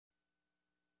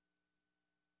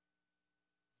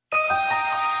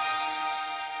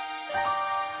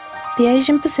The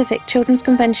Asian Pacific Children's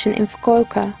Convention in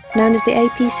Fukuoka, known as the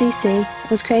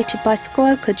APCC, was created by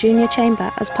Fukuoka Junior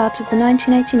Chamber as part of the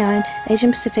 1989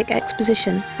 Asian Pacific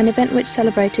Exposition, an event which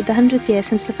celebrated the 100th year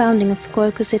since the founding of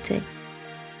Fukuoka City.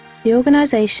 The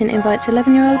organisation invites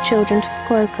 11-year-old children to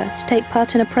Fukuoka to take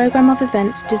part in a programme of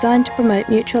events designed to promote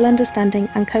mutual understanding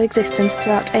and coexistence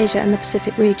throughout Asia and the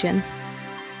Pacific region.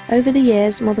 Over the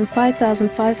years, more than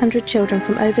 5,500 children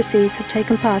from overseas have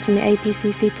taken part in the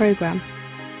APCC programme.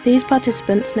 These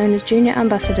participants, known as Junior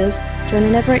Ambassadors, join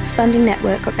an ever-expanding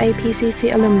network of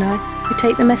APCC alumni who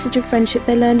take the message of friendship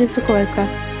they learned in Fukuoka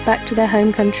back to their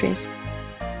home countries.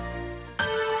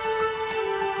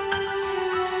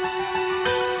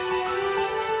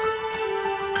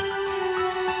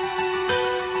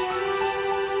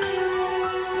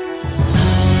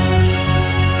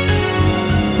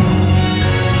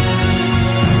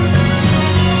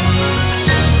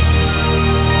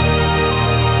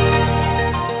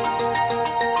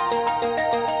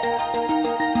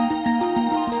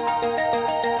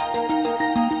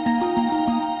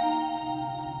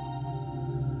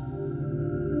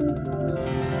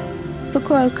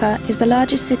 Fukuoka is the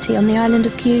largest city on the island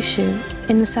of Kyushu,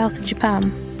 in the south of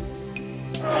Japan.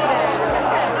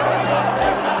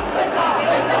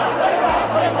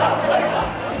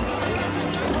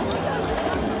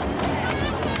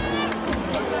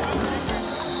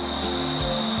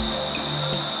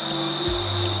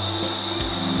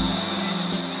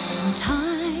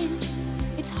 Sometimes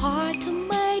it's hard to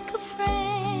make a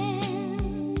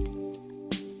friend.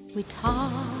 We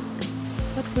talk,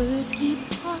 but words keep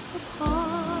us apart.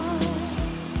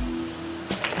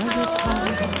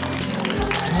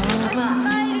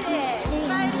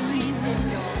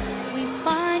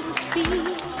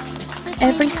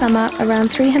 Every summer,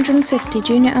 around 350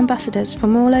 junior ambassadors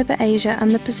from all over Asia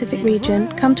and the Pacific region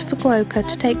come to Fukuoka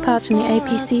to take part in the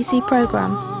APCC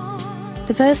programme.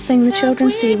 The first thing the children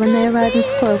see when they arrive in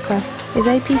Fukuoka is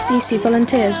APCC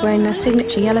volunteers wearing their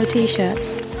signature yellow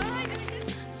t-shirts.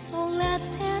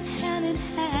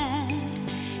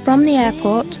 From the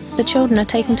airport, the children are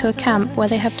taken to a camp where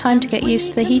they have time to get used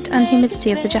to the heat and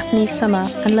humidity of the Japanese summer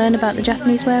and learn about the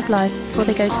Japanese way of life before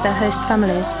they go to their host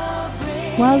families.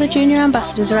 While the junior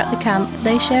ambassadors are at the camp,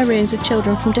 they share rooms with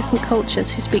children from different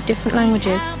cultures who speak different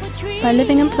languages. By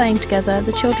living and playing together,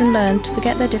 the children learn to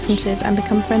forget their differences and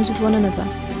become friends with one another.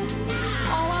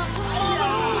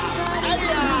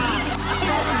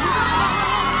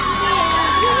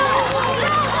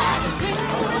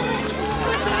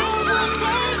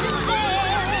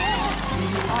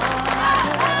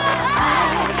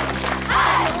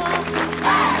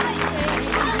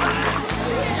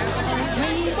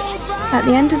 At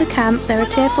the end of the camp, there are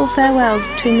tearful farewells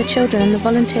between the children and the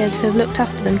volunteers who have looked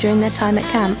after them during their time at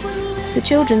camp. The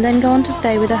children then go on to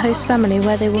stay with their host family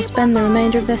where they will spend the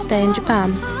remainder of their stay in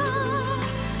Japan.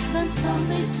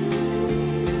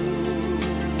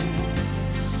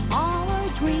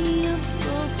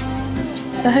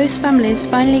 The host families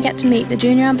finally get to meet the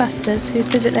junior ambassadors whose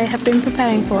visit they have been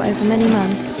preparing for over many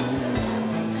months.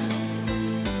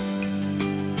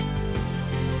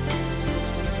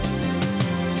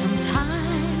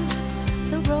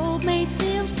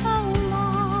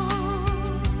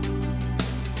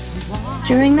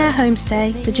 During their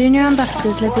homestay, the junior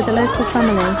ambassadors live with a local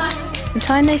family. The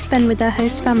time they spend with their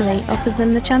host family offers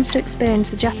them the chance to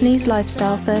experience the Japanese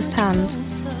lifestyle firsthand.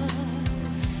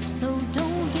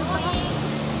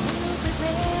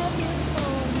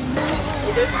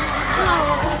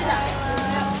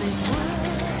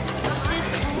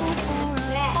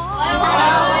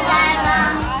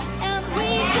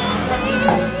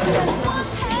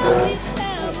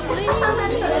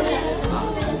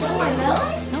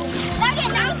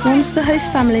 Once the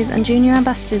host families and junior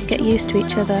ambassadors get used to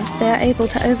each other, they are able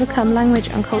to overcome language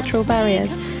and cultural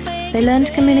barriers. They learn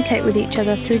to communicate with each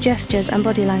other through gestures and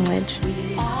body language.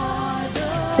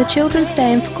 The children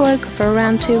stay in Fukuoka for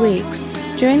around 2 weeks.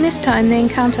 During this time they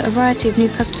encounter a variety of new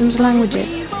customs and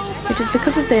languages. It is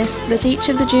because of this that each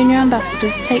of the junior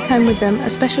ambassadors take home with them a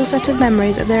special set of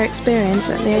memories of their experience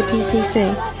at the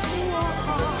APCC.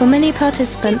 For many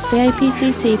participants, the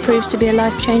APCC proves to be a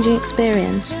life-changing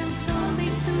experience.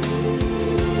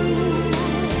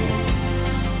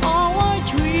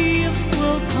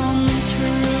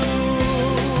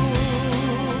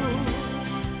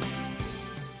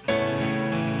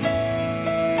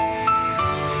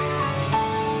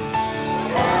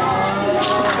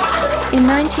 In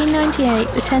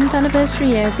 1998, the 10th anniversary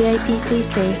year of the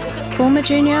APCC, former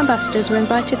junior ambassadors were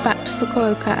invited back to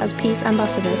Fukuoka as peace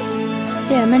ambassadors.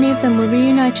 Here, many of them were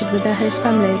reunited with their host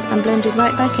families and blended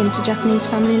right back into Japanese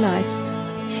family life.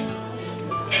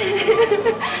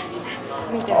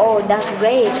 Oh, that's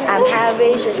great. I'm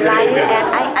happy she's lying, and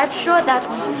I'm sure that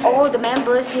all the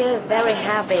members here are very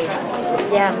happy.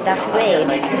 Yeah, that's great.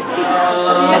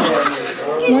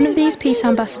 One of these peace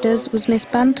ambassadors was Miss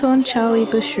Bantorn Chawi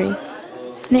Bushri,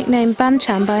 nicknamed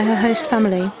Banchan by her host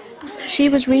family. She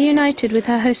was reunited with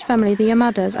her host family, the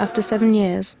Yamadas, after 7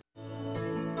 years.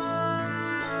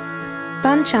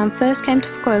 Banchan first came to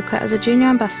Fukuoka as a junior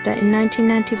ambassador in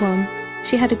 1991.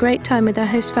 She had a great time with her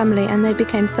host family and they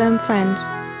became firm friends.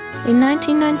 In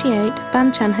 1998,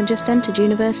 Banchan had just entered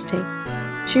university.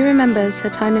 She remembers her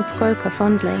time in Fukuoka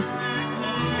fondly.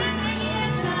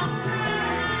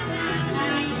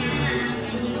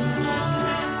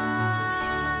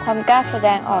 ความกล้าแสด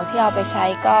งออกที่เอาไปใช้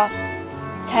ก็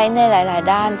ใช้ในหลาย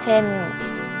ๆด้านเช่น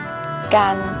กา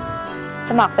รส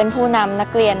มัครเป็นผู้นำนั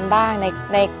กเรียนบ้าง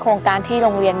ในโครงการที่โร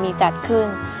งเรียนมีจัดขึ้น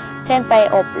เช่นไป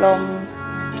อบรม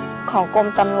ของกรม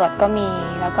ตำรวจก็มี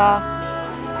แล้วก็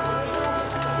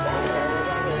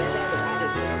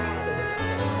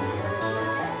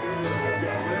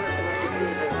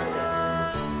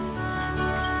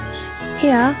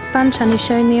Here, Banchan is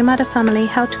showing the Yamada family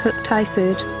how to cook Thai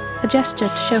food, a gesture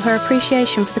to show her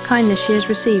appreciation for the kindness she has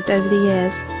received over the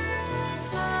years.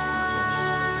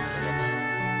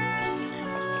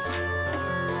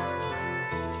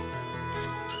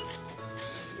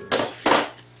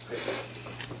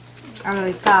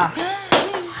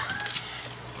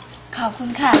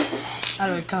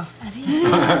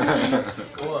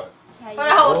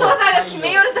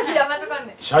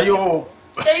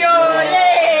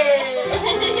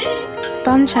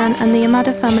 Banchan and the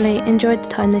Yamada family enjoyed the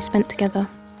time they spent together.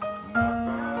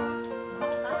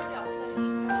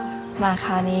 มาค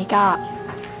ราวนี้ก็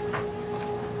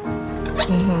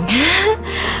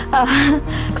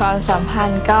ความสัมพัน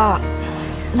ธ์ก็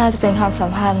น่าจะเป็นความสั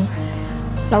มพันธ์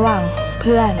ระหว่างเ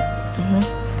พื่อน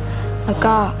แล้ว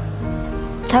ก็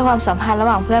ถ้าความสัมพันธ์ระห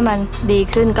ว่างเพื่อนมันดี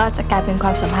ขึ้นก็จะกลายเป็นคว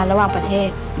ามสัมพันธ์ระหว่างประเท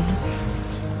ศ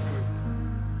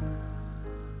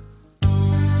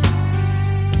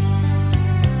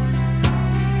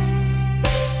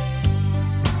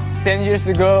 10 years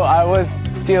ago, I was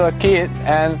still a kid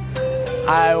and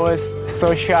I was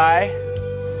so shy.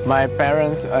 My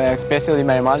parents, especially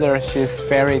my mother, she's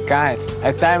very kind.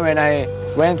 At the time when I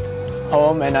went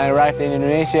home and I arrived in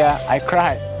Indonesia, I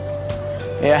cried.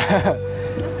 Yeah,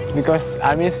 because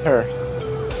I miss her.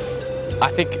 I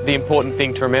think the important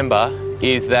thing to remember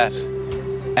is that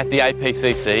at the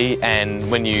APCC and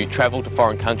when you travel to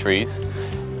foreign countries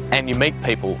and you meet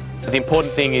people, the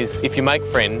important thing is if you make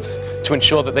friends, to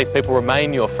ensure that these people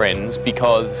remain your friends,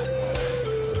 because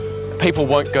people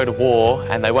won't go to war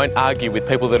and they won't argue with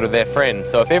people that are their friends.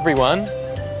 So if everyone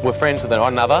were friends with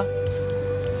one another,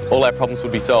 all our problems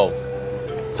would be solved.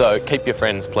 So keep your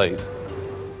friends, please.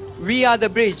 We are the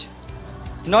bridge,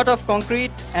 not of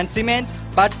concrete and cement,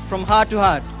 but from heart to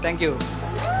heart. Thank you.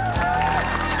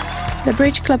 The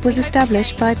Bridge Club was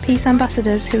established by peace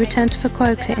ambassadors who returned to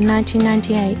Fukuoka in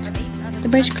 1998. The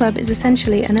Bridge Club is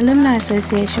essentially an alumni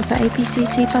association for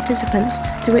APCC participants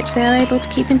through which they are able to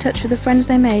keep in touch with the friends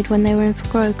they made when they were in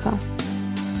Fukuoka.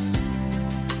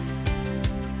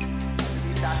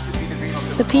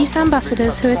 The peace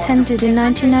ambassadors who attended in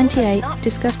 1998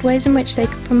 discussed ways in which they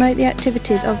could promote the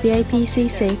activities of the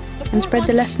APCC and spread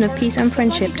the lesson of peace and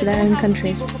friendship to their own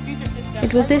countries.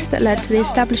 It was this that led to the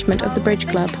establishment of the Bridge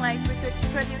Club.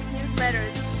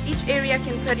 Each area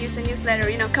can produce a newsletter,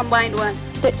 combined one.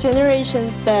 The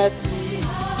generations that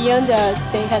beyond us,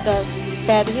 they had a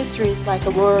bad histories like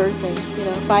wars and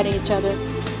fighting each other.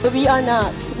 But we are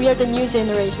not. We are the new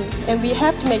generation, and we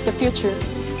have to make the future.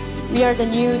 We are the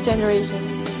new generation.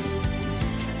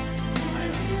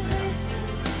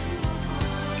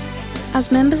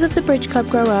 As members of the Bridge Club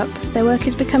grow up, their work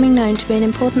is becoming known to be an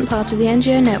important part of the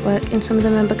NGO network in some of the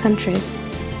member countries.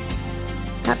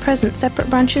 At present, separate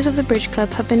branches of the Bridge Club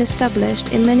have been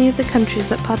established in many of the countries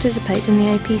that participate in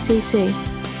the APCC.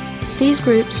 These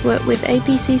groups work with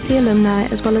APCC alumni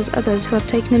as well as others who have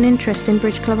taken an interest in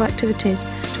Bridge Club activities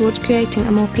towards creating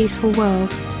a more peaceful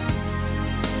world.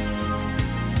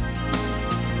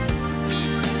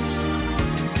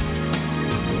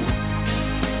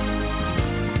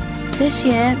 This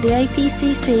year, the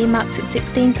APCC marks its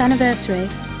 16th anniversary.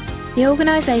 The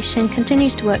organisation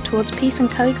continues to work towards peace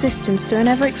and coexistence through an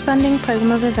ever-expanding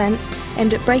programme of events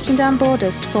aimed at breaking down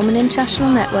borders to form an international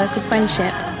network of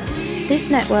friendship. This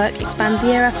network expands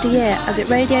year after year as it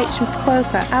radiates from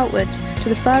Fukuoka outwards to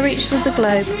the far reaches of the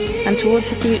globe and towards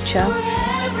the future.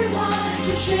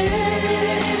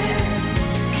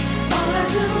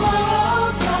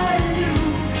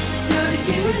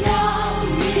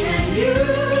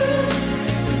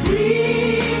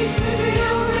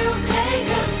 Take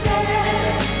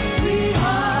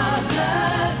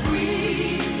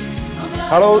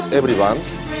Hello everyone.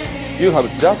 You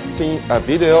have just seen a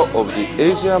video of the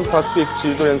Asian Pacific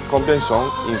Children's Convention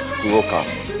in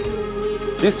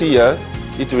Fukuoka. This year,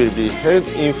 it will be held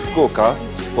in Fukuoka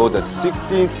for the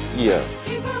 16th year.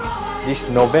 This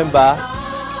November,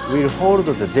 we'll hold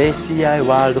the JCI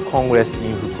World Congress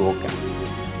in Fukuoka.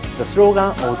 The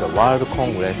slogan of the World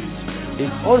Congress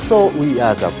is also "We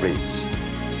are the bridge."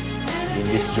 In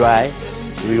this July,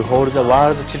 we'll hold the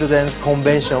World Children's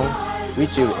Convention,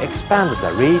 which will expand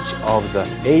the reach of the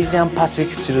Asian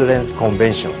Pacific Children's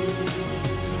Convention.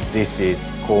 This is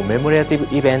a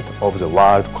commemorative event of the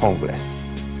World Congress.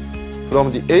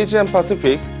 From the Asian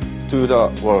Pacific to the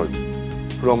world,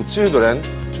 from children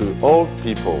to all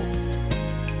people.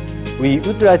 We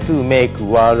would like to make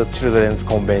World Children's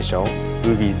Convention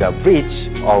will be the bridge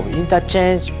of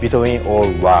interchange between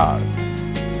all worlds.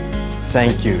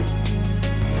 Thank you.